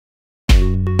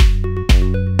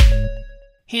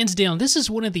Hands down, this is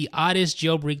one of the oddest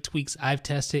jailbreak tweaks I've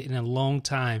tested in a long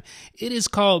time. It is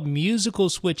called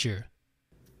MusicalSwitcher.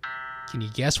 Can you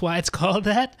guess why it's called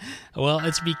that? Well,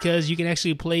 it's because you can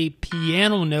actually play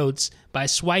piano notes by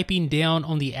swiping down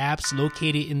on the apps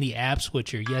located in the app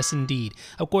switcher. Yes, indeed.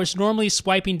 Of course, normally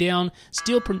swiping down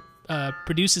still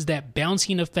produces that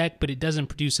bouncing effect, but it doesn't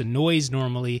produce a noise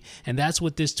normally, and that's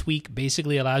what this tweak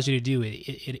basically allows you to do.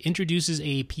 It introduces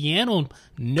a piano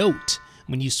note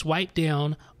when you swipe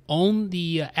down on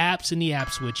the apps in the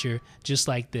app switcher, just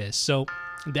like this. So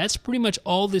that's pretty much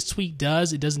all this tweak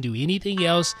does. It doesn't do anything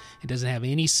else. It doesn't have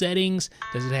any settings,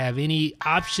 doesn't have any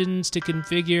options to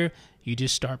configure. You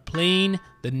just start playing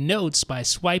the notes by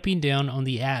swiping down on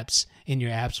the apps in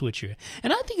your app switcher.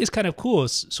 And I think it's kind of cool.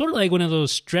 It's sort of like one of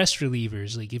those stress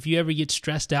relievers. Like if you ever get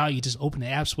stressed out, you just open the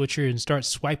app switcher and start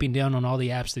swiping down on all the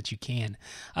apps that you can.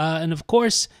 And of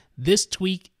course, this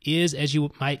tweak is, as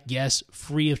you might guess,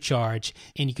 free of charge,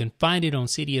 and you can find it on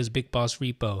Cydia's BigBoss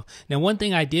repo. Now, one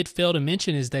thing I did fail to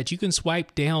mention is that you can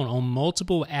swipe down on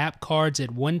multiple app cards at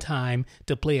one time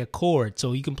to play a chord.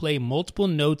 So you can play multiple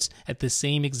notes at the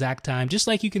same exact time, just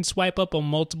like you can swipe up on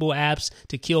multiple apps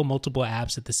to kill multiple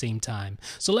apps at the same time.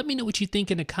 So let me know what you think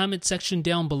in the comment section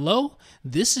down below.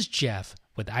 This is Jeff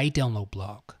with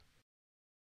iDownloadBlog.